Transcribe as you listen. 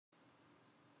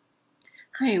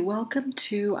Hi, welcome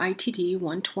to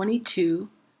ITD122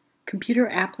 Computer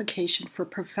Application for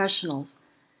Professionals.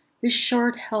 This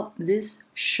short help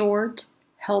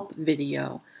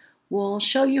video will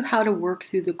show you how to work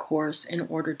through the course in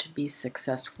order to be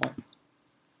successful.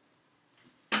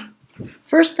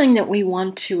 First thing that we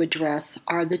want to address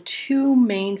are the two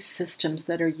main systems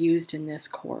that are used in this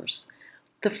course.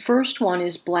 The first one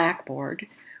is Blackboard,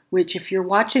 which if you're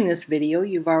watching this video,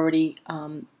 you've already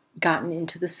gotten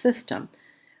into the system.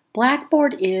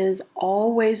 Blackboard is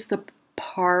always the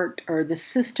part or the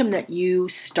system that you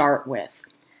start with.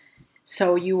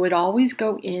 So you would always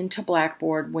go into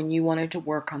Blackboard when you wanted to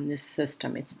work on this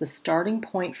system. It's the starting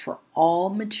point for all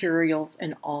materials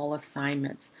and all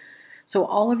assignments. So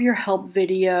all of your help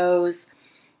videos,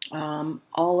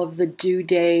 all of the due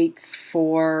dates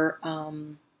for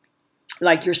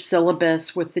like your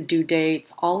syllabus with the due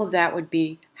dates, all of that would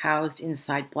be housed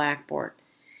inside Blackboard.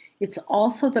 It's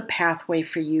also the pathway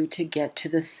for you to get to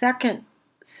the second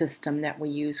system that we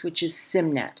use, which is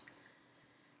SimNet.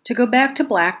 To go back to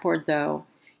Blackboard, though,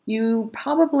 you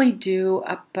probably do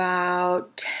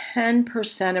about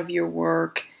 10% of your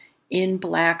work in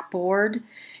Blackboard,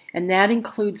 and that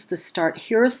includes the Start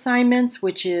Here assignments,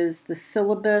 which is the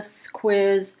syllabus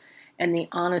quiz and the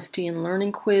Honesty and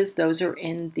Learning quiz. Those are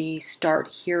in the Start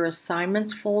Here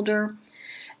assignments folder.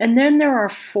 And then there are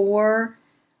 4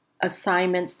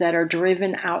 assignments that are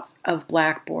driven out of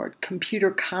Blackboard: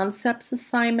 Computer Concepts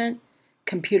assignment,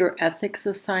 Computer Ethics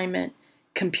assignment,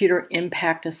 Computer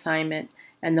Impact assignment,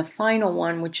 and the final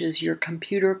one, which is your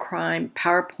Computer Crime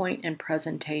PowerPoint and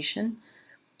presentation.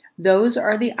 Those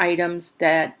are the items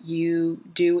that you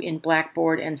do in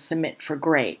Blackboard and submit for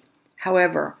grade.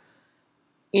 However,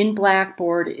 in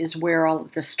Blackboard is where all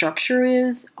of the structure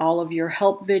is, all of your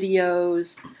help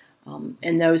videos,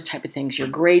 and those type of things, your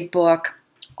grade book,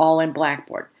 all in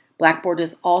Blackboard. Blackboard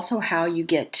is also how you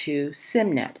get to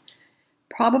SimNet.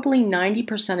 Probably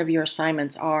 90% of your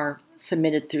assignments are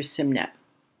submitted through SimNet.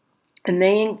 And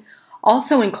they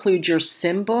also include your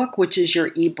Sim book, which is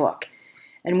your ebook.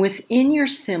 And within your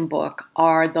Sim book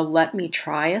are the Let Me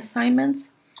Try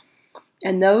assignments.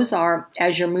 And those are,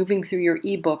 as you're moving through your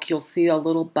ebook, you'll see a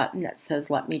little button that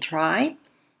says Let Me Try.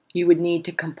 You would need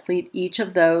to complete each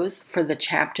of those for the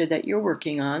chapter that you're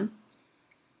working on.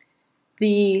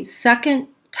 The second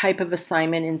type of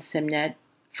assignment in SimNet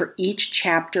for each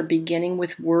chapter, beginning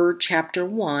with Word Chapter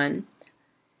 1,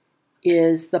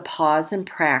 is the Pause and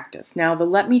Practice. Now, the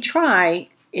Let Me Try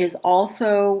is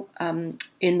also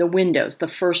in the Windows, the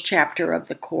first chapter of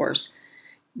the course.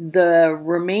 The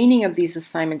remaining of these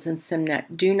assignments in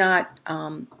SimNet do not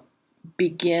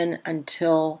begin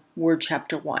until Word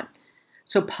Chapter 1.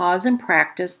 So Pause and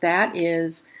Practice, that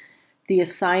is the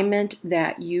assignment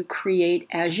that you create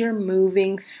as you're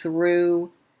moving through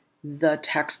the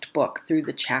textbook, through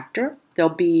the chapter. There'll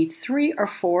be 3 or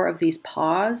 4 of these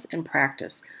Pause and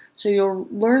Practice. So you'll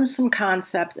learn some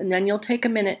concepts and then you'll take a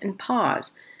minute and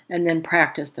pause and then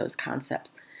practice those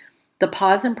concepts. The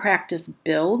Pause and Practice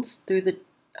builds through the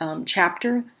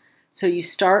chapter. So you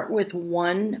start with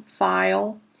one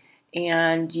file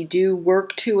and you do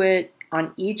work to it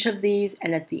on each of these,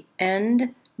 and at the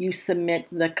end you submit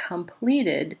the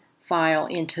completed file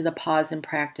into the Pause and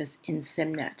Practice in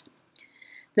SimNet.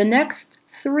 The next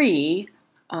 3,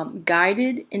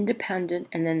 guided, independent,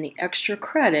 and then the extra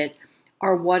credit,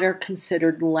 are what are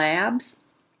considered labs.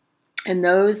 And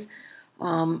those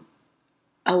are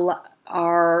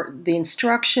the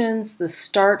instructions, the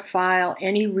start file,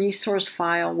 any resource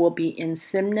file will be in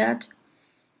SimNet.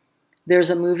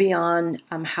 There's a movie on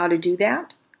how to do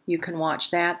that. You can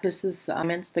watch that. This is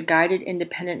the guided,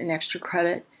 independent, and extra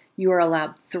credit. You are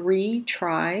allowed 3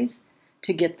 tries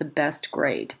to get the best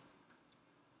grade.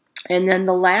 And then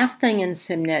the last thing in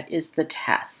SimNet is the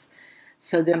tests.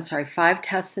 So 5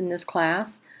 tests in this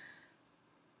class.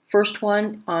 First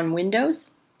one on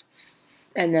Windows,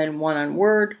 and then 1 on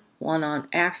Word, 1 on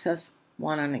Access,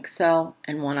 1 on Excel,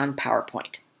 and 1 on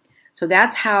PowerPoint. So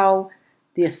that's how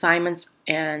the assignments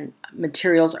and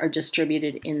materials are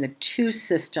distributed in the 2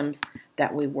 systems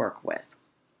that we work with.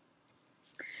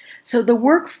 So the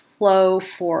workflow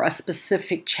for a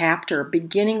specific chapter,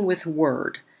 beginning with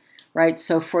Word, right?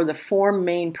 So for the 4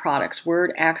 main products,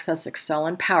 Word, Access, Excel,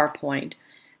 and PowerPoint,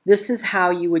 this is how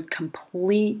you would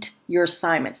complete your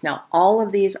assignments. Now, all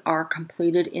of these are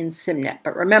completed in SimNet,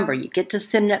 but remember, you get to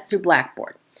SimNet through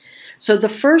Blackboard. So the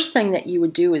first thing that you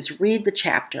would do is read the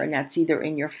chapter, and that's either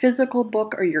in your physical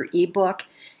book or your ebook,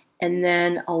 and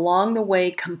then along the way,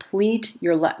 complete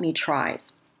your Let Me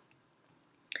Tries.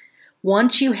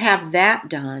 Once you have that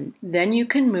done, then you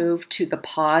can move to the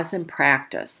Pause and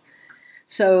Practice.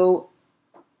 So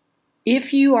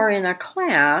If you are in a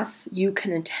class, you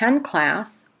can attend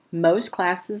class. Most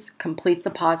classes complete the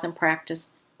pause and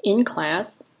practice in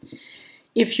class.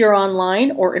 If you're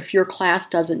online or if your class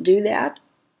doesn't do that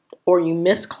or you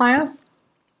miss class,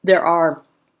 there are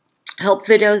help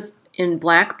videos in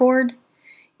Blackboard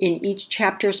in each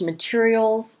chapter's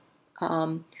materials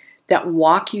that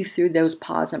walk you through those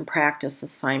pause and practice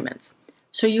assignments.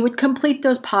 So you would complete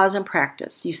those pause and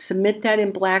practice. You submit that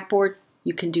in Blackboard.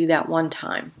 You can do that one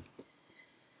time.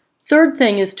 Third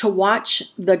thing is to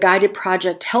watch the guided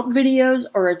project help videos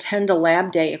or attend a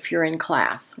lab day if you're in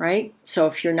class, right? So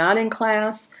if you're not in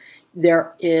class,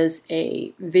 there is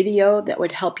a video that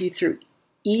would help you through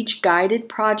each guided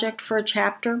project for a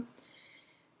chapter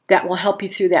that will help you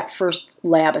through that first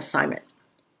lab assignment.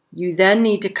 You then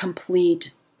need to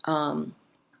complete, and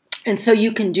so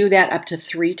you can do that up to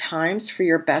 3 times for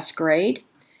your best grade.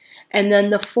 And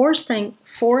then the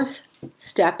fourth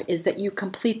step is that you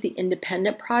complete the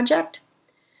independent project.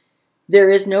 There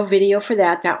is no video for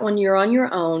that. That one you're on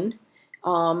your own.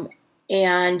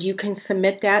 And you can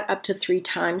submit that up to 3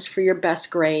 times for your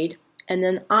best grade. And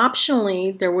then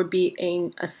optionally, there would be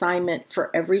an assignment for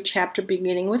every chapter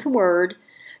beginning with Word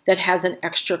that has an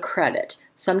extra credit.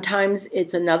 Sometimes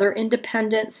it's another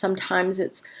independent, sometimes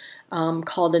it's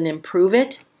called an Improve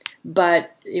It,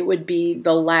 but it would be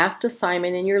the last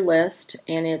assignment in your list,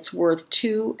 and it's worth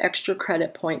 2 extra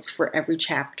credit points for every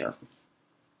chapter.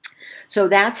 So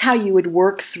that's how you would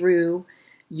work through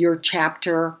your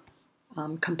chapter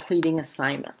completing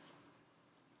assignments.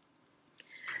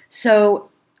 So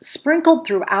sprinkled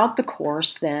throughout the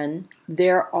course then,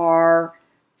 there are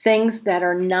things that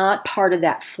are not part of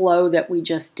that flow that we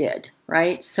just did,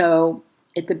 right? So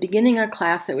at the beginning of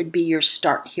class, it would be your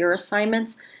Start Here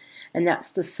assignments, and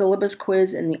that's the syllabus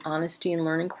quiz and the honesty and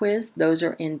learning quiz. Those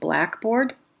are in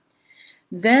Blackboard.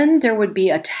 Then there would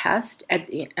be a test at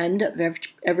the end of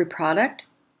every product,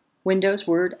 Windows,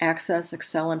 Word, Access,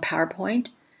 Excel, and PowerPoint.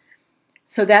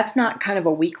 So that's not kind of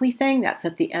a weekly thing. That's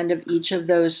at the end of each of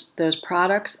those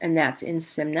products, and that's in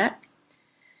SimNet.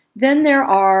 Then there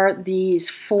are these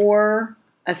 4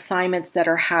 assignments that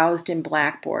are housed in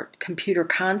Blackboard: Computer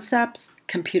Concepts,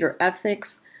 Computer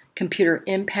Ethics, Computer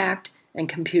Impact, and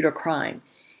Computer Crime.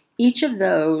 Each of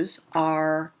those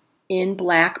are in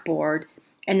Blackboard,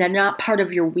 and they're not part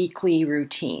of your weekly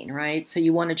routine, right? So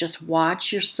you want to just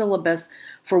watch your syllabus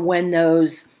for when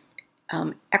those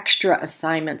extra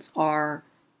assignments are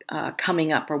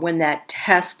coming up, or when that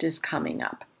test is coming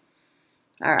up.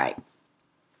 All right.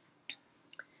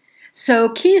 So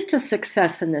keys to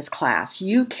success in this class.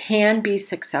 You can be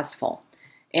successful.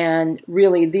 And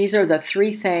really, these are the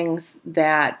 3 things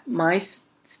that my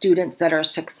students that are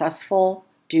successful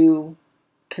do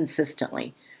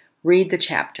consistently. Read the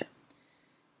chapter,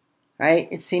 right?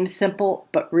 It seems simple,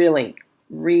 but really,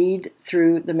 read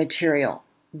through the material.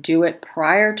 Do it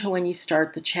prior to when you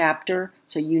start the chapter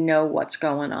so you know what's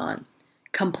going on.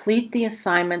 Complete the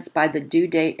assignments by the due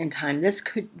date and time. This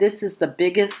is the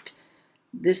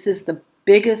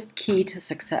biggest key to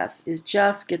success, is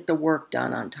just get the work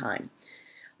done on time.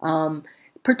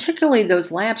 Particularly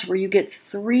those labs where you get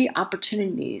 3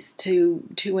 opportunities to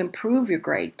improve your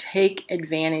grade. Take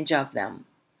advantage of them.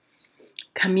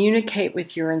 Communicate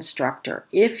with your instructor.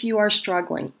 If you are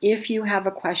struggling, if you have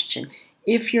a question,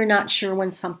 if you're not sure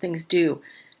when something's due,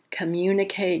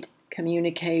 communicate,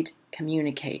 communicate,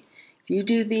 communicate. If you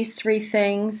do these 3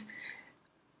 things,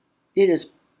 it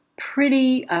is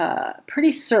pretty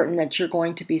certain that you're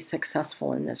going to be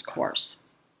successful in this course.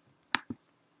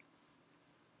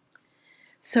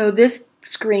 So this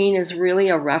screen is really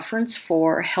a reference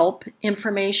for help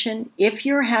information. If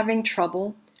you're having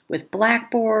trouble with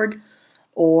Blackboard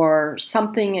or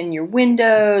something in your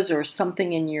Windows or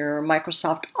something in your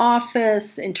Microsoft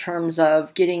Office in terms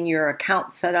of getting your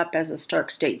account set up as a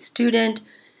Stark State student,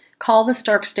 call the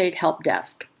Stark State Help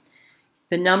Desk.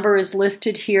 The number is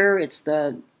listed here. It's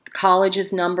the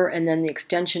college's number, and then the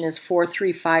extension is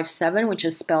 4357, which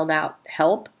is spelled out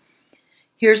help.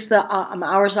 Here's the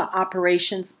hours of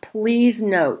operations. Please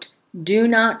note, do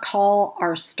not call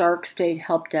our Stark State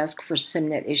Help Desk for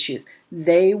SimNet issues.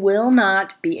 They will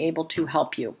not be able to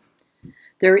help you.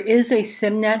 There is a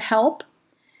SimNet help,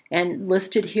 and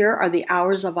listed here are the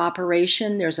hours of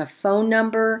operation. There's a phone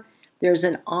number. There's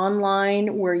an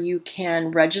online where you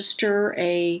can register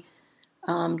a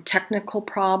technical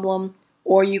problem,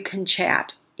 or you can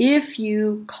chat. If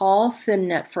you call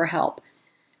SimNet for help,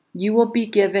 you will be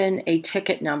given a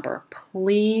ticket number.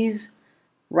 Please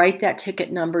write that ticket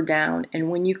number down, and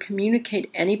when you communicate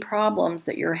any problems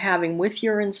that you're having with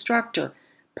your instructor,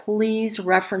 please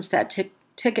reference that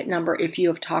ticket number if you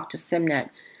have talked to SimNet.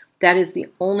 That is the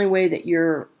only way that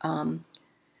your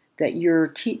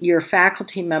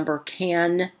faculty member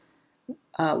can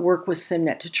work with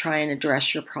SimNet to try and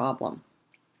address your problem.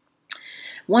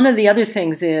 One of the other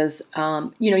things is,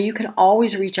 you can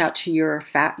always reach out to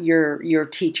your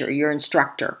teacher, your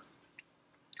instructor,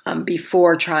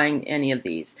 before trying any of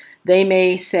these. They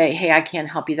may say, hey, I can't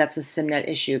help you. That's a SimNet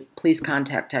issue. Please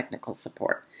contact technical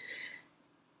support.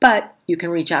 But you can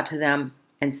reach out to them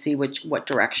and see what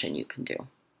direction you can do.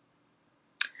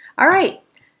 All right,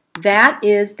 that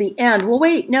is the end. Well,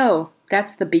 wait, no,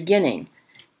 that's the beginning.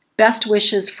 Best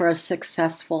wishes for a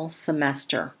successful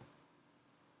semester.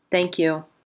 Thank you.